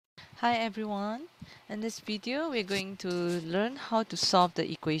Hi everyone. In this video, we're going to learn how to solve the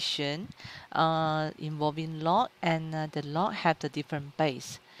equation involving log and the log have the different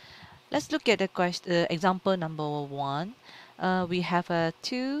base. Let's look at the example number 1. We have a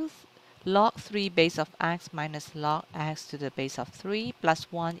 2 log 3 base of x minus log x to the base of 3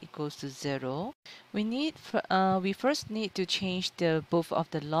 plus 1 equals to 0. We first need to change the both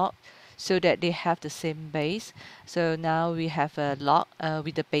of the log so that they have the same base. So now we have a log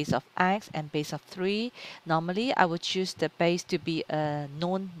with the base of x and base of 3. Normally, I would choose the base to be a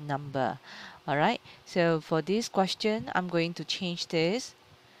known number. Alright, so for this question, I'm going to change this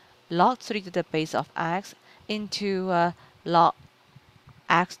log 3 to the base of x into log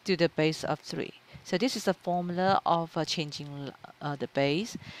x to the base of 3. So this is the formula of changing the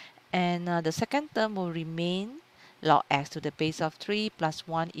base. And the second term will remain log x to the base of 3 plus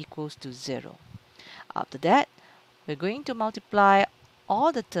 1 equals to 0. After that, we're going to multiply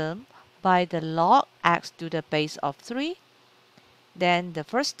all the term by the log x to the base of 3. Then the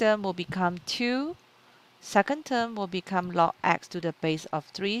first term will become 2. Second term will become log x to the base of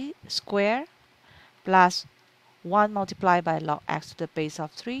 3 square plus 1 multiplied by log x to the base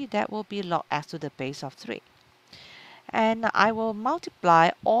of 3. That will be log x to the base of 3. And I will multiply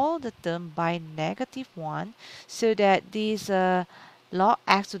all the term by negative 1 so that this log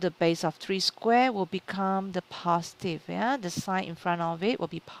x to the base of 3 square will become the positive. Yeah? The sign in front of it will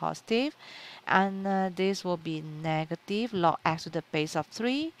be positive, and this will be negative log x to the base of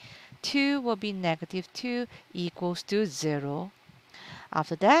 3. 2 will be negative 2 equals to 0.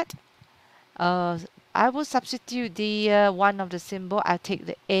 After that, I will substitute the one of the symbol. I take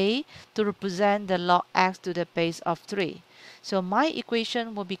the a to represent the log x to the base of 3. So my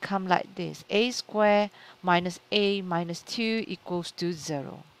equation will become like this: a squared minus a minus 2 equals to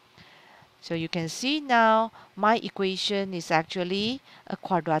 0. So you can see now my equation is actually a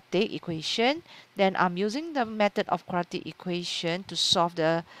quadratic equation. Then I'm using the method of quadratic equation to solve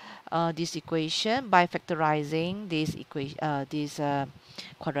this equation by factorizing this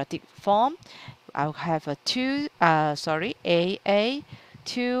quadratic form. I'll have a a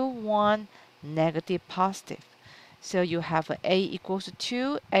 2 1 negative positive. So you have a equals to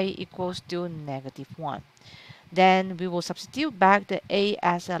 2, a equals to negative 1. Then we will substitute back the a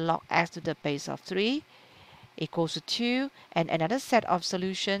as a log x to the base of 3 equals to 2, and another set of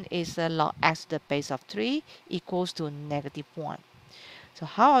solution is a log x to the base of 3 equals to negative 1. So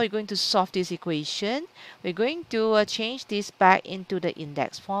how are we going to solve this equation? We're going to change this back into the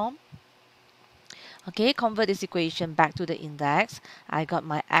index form. Okay, convert this equation back to the index. I got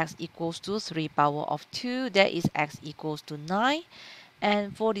my x equals to 3 power of 2. That is x equals to 9.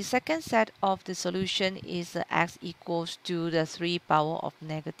 And for the second set of the solution is x equals to the 3 power of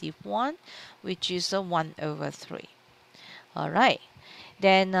negative 1, which is 1 over 3. Alright,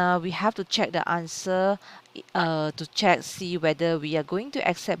 then we have to check the answer to see whether we are going to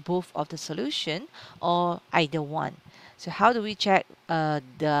accept both of the solution or either one. So how do we check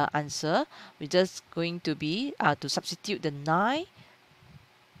the answer? We're just going to be to substitute the 9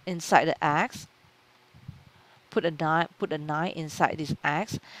 inside the x, put a 9 inside this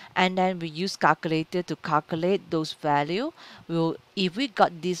x, and then we use calculator to calculate those value. If we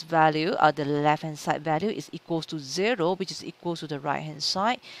got this value, the left hand side value is equals to 0, which is equals to the right hand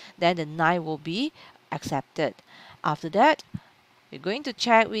side, then the 9 will be accepted. After that, we're going to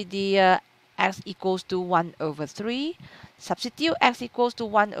check with the x equals to 1 over 3. Substitute x equals to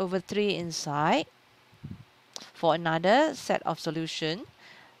 1 over 3 inside for another set of solution.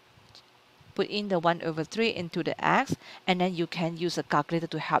 Put in the 1 over 3 into the x, and then you can use a calculator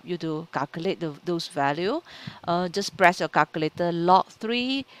to help you to calculate those value. Just press your calculator log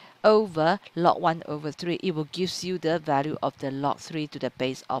 3 over log 1 over 3. It will gives you the value of the log 3 to the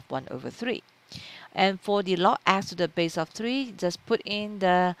base of 1 over 3. And for the log x to the base of 3, just put in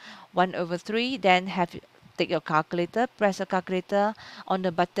the 1 over 3, then take your calculator, press your calculator on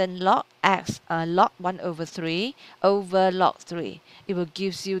the button log x, log 1 over 3 over log 3. It will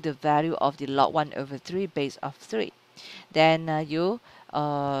gives you the value of the log 1 over 3 base of 3. Then you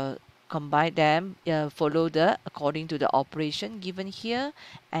combine them, follow according to the operation given here,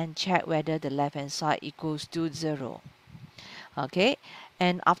 and check whether the left hand side equals to 0. Okay,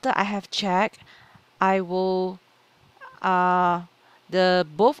 and after I have checked, I will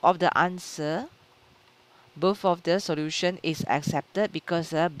both of the solution is accepted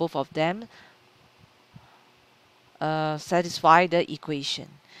because both of them satisfy the equation.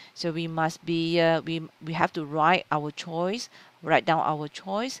 So we must be we have to write down our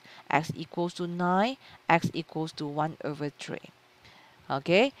choice: x equals to 9, x equals to 1 over 3.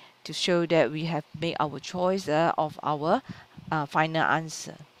 Okay, to show that we have made our choice of our final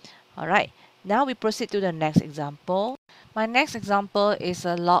answer. Alright, now we proceed to the next example. My next example is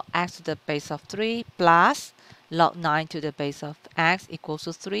a log x to the base of 3 plus log 9 to the base of x equals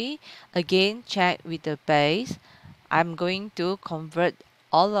to 3. Again, check with the base. I'm going to convert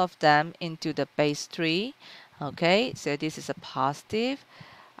all of them into the base 3. Okay, so this is a positive.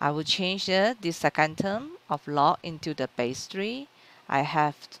 I will change this second term of log into the base 3. I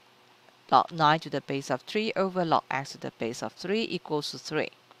have log 9 to the base of 3 over log x to the base of 3 equals to 3.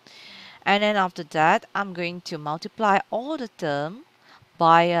 And then after that, I'm going to multiply all the term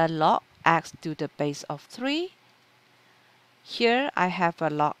by a log x to the base of 3. Here I have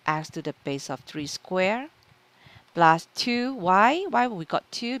a log x to the base of 3 square plus 2. Why? Why we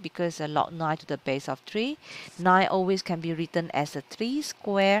got 2? Because a log 9 to the base of 3. 9 always can be written as a 3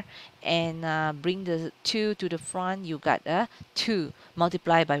 square, and bring the 2 to the front. You got a 2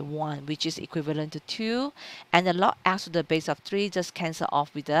 multiplied by 1, which is equivalent to 2. And the log x to the base of 3 just cancel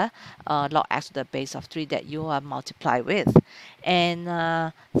off with the log x to the base of 3 that you are multiplied with.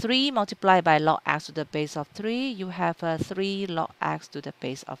 And 3 multiplied by log x to the base of 3, you have 3 log x to the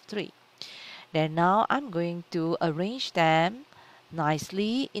base of 3. Then now I'm going to arrange them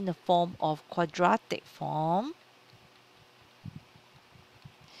nicely in the form of quadratic form.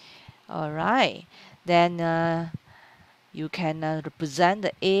 Alright, then you can represent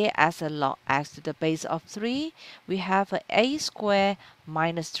the a as a log x to the base of 3. We have a squared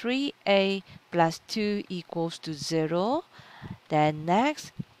minus 3a plus 2 equals to 0. Then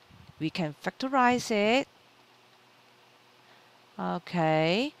next, we can factorize it.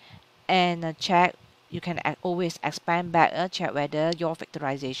 Okay, and check. You can always expand back, check whether your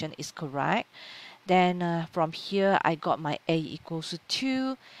factorization is correct. Then from here, I got my a equals to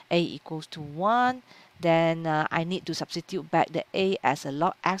 2, a equals to 1. Then I need to substitute back the a as a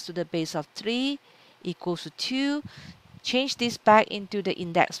log x to the base of 3 equals to 2. Change this back into the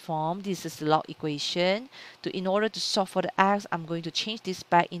index form. This is the log equation. In order to solve for the x, I'm going to change this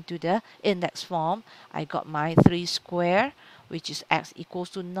back into the index form. I got my 3 square, which is x equals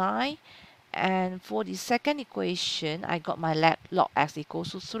to 9. And for the second equation, I got my log x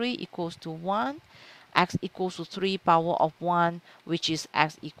equals to 3 equals to 1. X equals to 3 power of 1, which is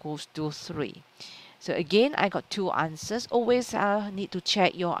x equals to 3. So again, I got two answers. Always need to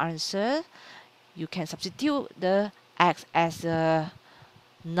check your answer. You can substitute the x as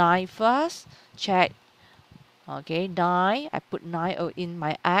 9 first. Check. Okay, 9. I put 9 in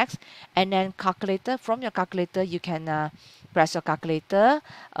my x. And then calculator. From your calculator, you can press your calculator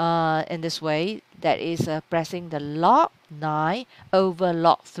in this way. That is pressing the log 9 over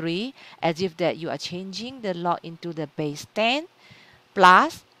log 3, as if that you are changing the log into the base 10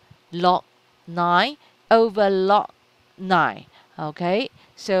 plus log 9 over log 9. Okay,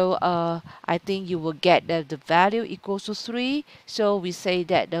 so I think you will get that the value equals to 3. So we say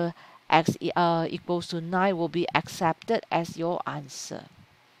that the x equals to 9 will be accepted as your answer,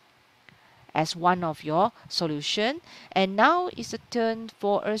 as one of your solution. And now it's the turn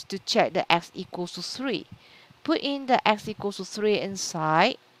for us to check the x equals to 3. Put in the x equals to 3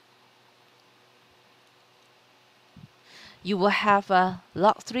 inside. You will have a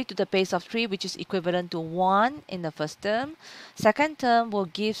log 3 to the base of 3, which is equivalent to 1 in the first term. Second term will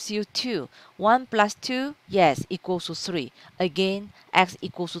give you 2. 1 plus 2, yes, equals to 3. Again, x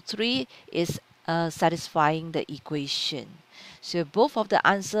equals to 3 is satisfying the equation. So both of the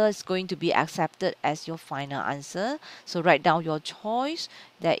answers is going to be accepted as your final answer. So write down your choice.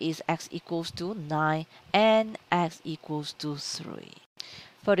 That is x equals to 9 and x equals to 3.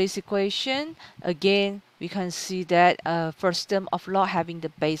 For this equation, again, we can see that first term of log having the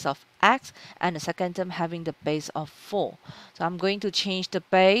base of x and the second term having the base of 4. So I'm going to change the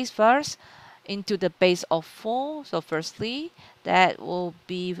base first into the base of 4. So firstly, that will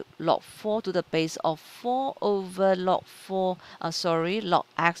be log 4 to the base of 4 over log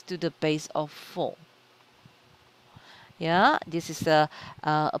x to the base of 4. Yeah, this is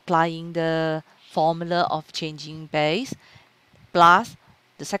applying the formula of changing base, plus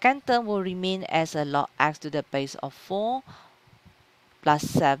the second term will remain as a log x to the base of 4 plus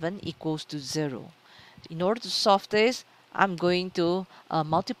 7 equals to 0. In order to solve this, I'm going to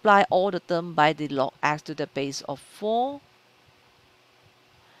multiply all the term by the log x to the base of 4.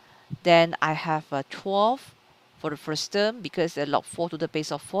 Then I have 12 for the first term, because the log 4 to the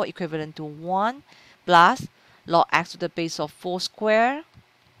base of 4 equivalent to 1, plus log x to the base of 4 square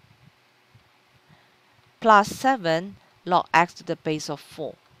plus 7 log x to the base of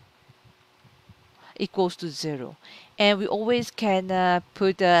 4 equals to 0. And we always can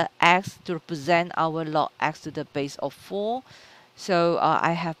put x to represent our log x to the base of 4. So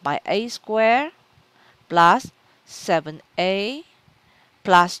I have my a square plus 7a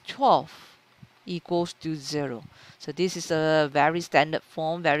plus 12 equals to 0. So this is a very standard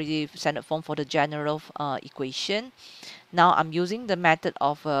form for the general equation. Now I'm using the method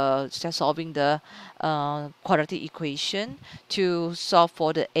of solving the quadratic equation to solve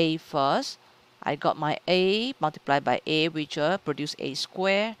for the a first. I got my a multiplied by a, which produce a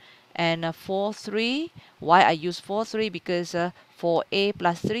square, and 4, 3. Why I use 4, 3? Because for a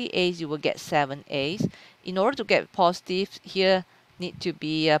plus 3a's, you will get 7a's. In order to get positive, here need to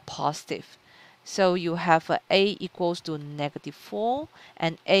be positive. So you have a equals to -4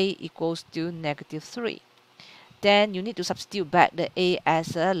 and a equals to -3. Then you need to substitute back the a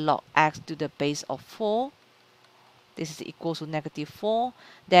as a log x to the base of 4. This is equal to -4.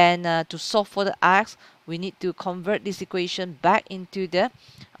 Then to solve for the x, we need to convert this equation back into the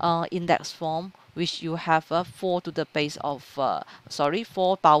index form, which you have 4 to the base of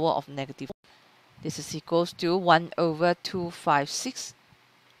 4 power of -4. This is equals to 1 over 256.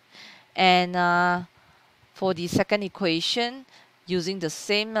 And for the second equation, using the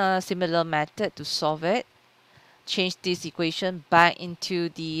same similar method to solve it, change this equation back into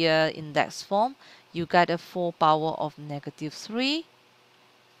the index form. You got a 4 power of -3.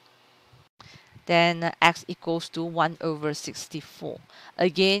 Then x equals to 1 over 64.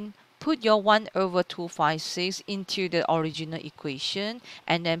 Again, put your 1 over 256 into the original equation,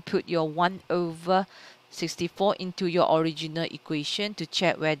 and then put your 1 over 64 into your original equation to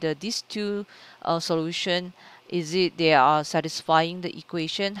check whether these two solution they are satisfying the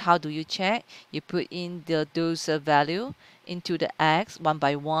equation. How do you check? You put in those value into the x one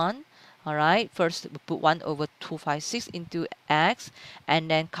by one. All right, first we put 1 over 256 into x, and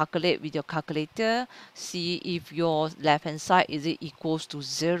then calculate with your calculator. See if your left hand side is it equals to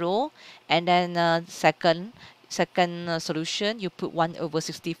 0, and then second solution, you put 1 over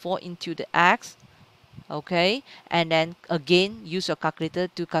 64 into the x. Okay, and then again use your calculator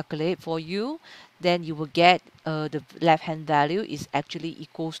to calculate for you. Then you will get the left hand value is actually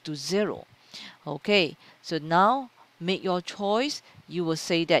equals to 0. Okay, so now make your choice. You will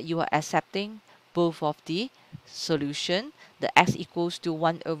say that you are accepting both of the solution. The x equals to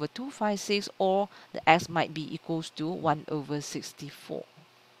 1 over 256, or the x might be equals to 1 over 64.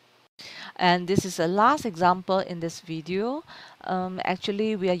 And this is the last example in this video.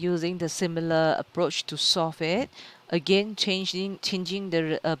 Actually, we are using the similar approach to solve it. Again, changing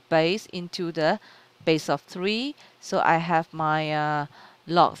the base into the base of 3. So I have my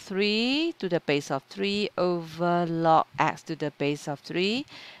log 3 to the base of 3 over log x to the base of 3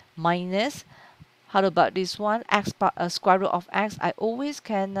 minus, how about this one, square root of x. I always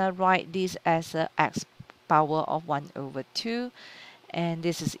can write this as x power of 1 over 2, and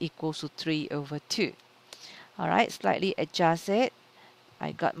this is equals to 3 over 2. Alright, slightly adjust it.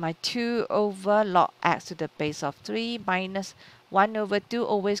 I got my 2 over log x to the base of 3 minus 1 over 2.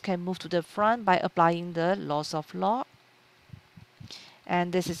 Always can move to the front by applying the laws of log.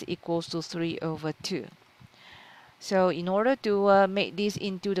 And this is equals to 3 over 2. So in order to make this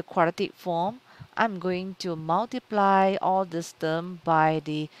into the quadratic form, I'm going to multiply all this term by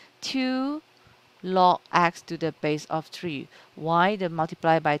the 2 log x to the base of 3. Why the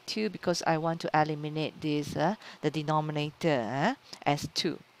multiply by 2? Because I want to eliminate this the denominator as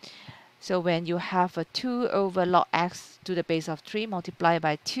 2. So when you have a 2 over log x to the base of 3 multiplied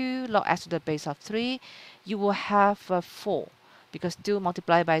by 2 log x to the base of 3, you will have 4. Because 2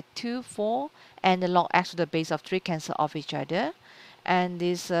 multiplied by 2, 4, and the log x to the base of 3 cancel off each other. And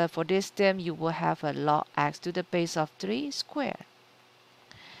this for this term, you will have a log x to the base of 3 squared.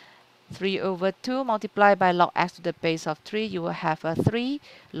 3 over 2 multiplied by log x to the base of 3, you will have a 3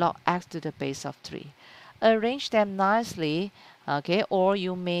 log x to the base of 3. Arrange them nicely, okay, or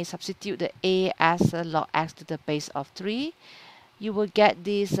you may substitute the a as log x to the base of 3. You will get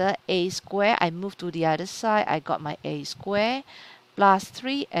this a square. I move to the other side. I got my a square plus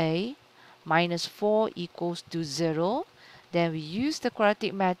 3a minus 4 equals to 0. Then we use the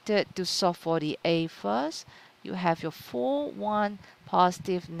quadratic method to solve for the a first. You have your 4, 1,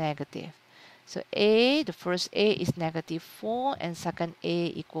 positive, negative. So the first a is -4, and second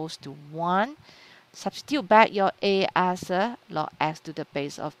a equals to 1. Substitute back your a as log x to the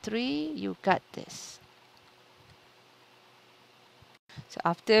base of 3. You got this. So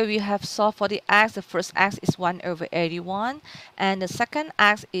after we have solved for the x, the first x is 1 over 81, and the second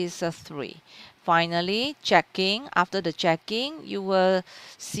x is 3. Finally, after the checking, you will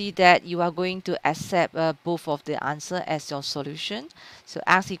see that you are going to accept both of the answer as your solution. So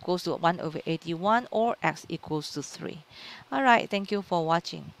x equals to 1 over 81 or x equals to 3. Alright, thank you for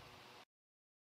watching.